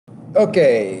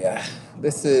Okay,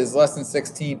 this is lesson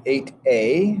 16,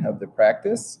 8A of the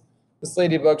practice. This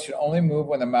ladybug should only move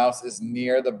when the mouse is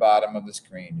near the bottom of the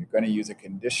screen. You're going to use a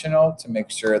conditional to make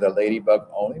sure the ladybug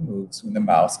only moves when the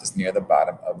mouse is near the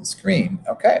bottom of the screen.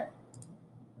 Okay.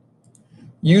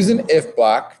 Use an if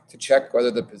block to check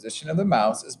whether the position of the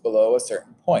mouse is below a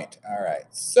certain point. All right,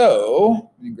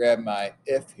 so let me grab my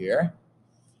if here.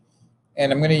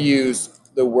 And I'm going to use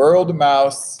the world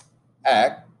mouse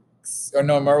X, or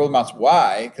no, world mouse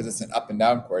Y, because it's an up and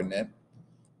down coordinate.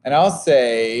 And I'll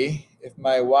say if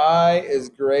my Y is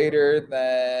greater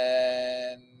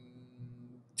than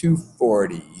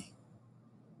 240.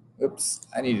 Oops,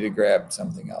 I needed to grab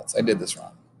something else. I did this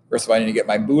wrong. First of all, I need to get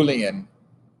my Boolean.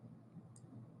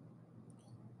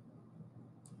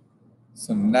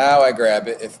 So now I grab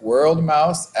it. If world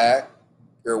mouse X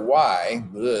or Y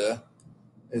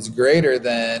is greater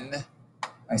than,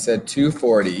 I said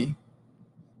 240.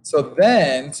 So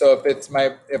if it's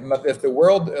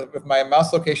if my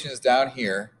mouse location is down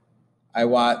here, I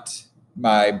want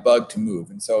my bug to move.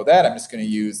 And so that I'm just going to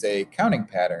use a counting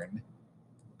pattern.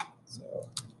 So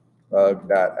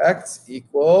bug.x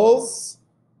equals,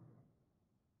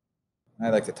 I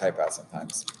like to type out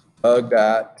sometimes,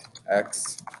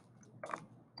 bug.x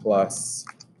plus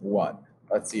 1.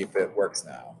 Let's see if it works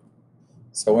now.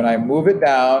 So when I move it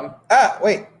down,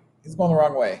 wait, it's going the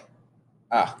wrong way.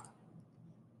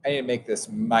 I need to make this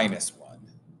 -1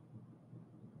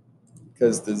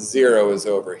 because the 0 is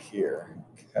over here.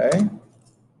 Okay.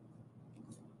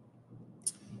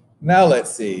 Now let's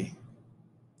see.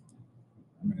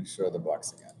 I'm going to show the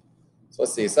blocks again. So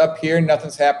let's see. It's up here.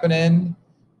 Nothing's happening.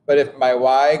 But if my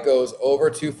Y goes over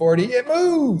 240, it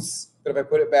moves. But if I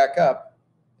put it back up,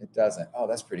 it doesn't. Oh,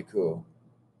 that's pretty cool.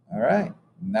 All right.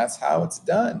 And that's how it's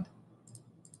done.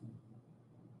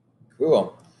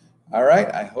 Cool. All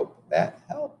right. I hope that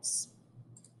helps.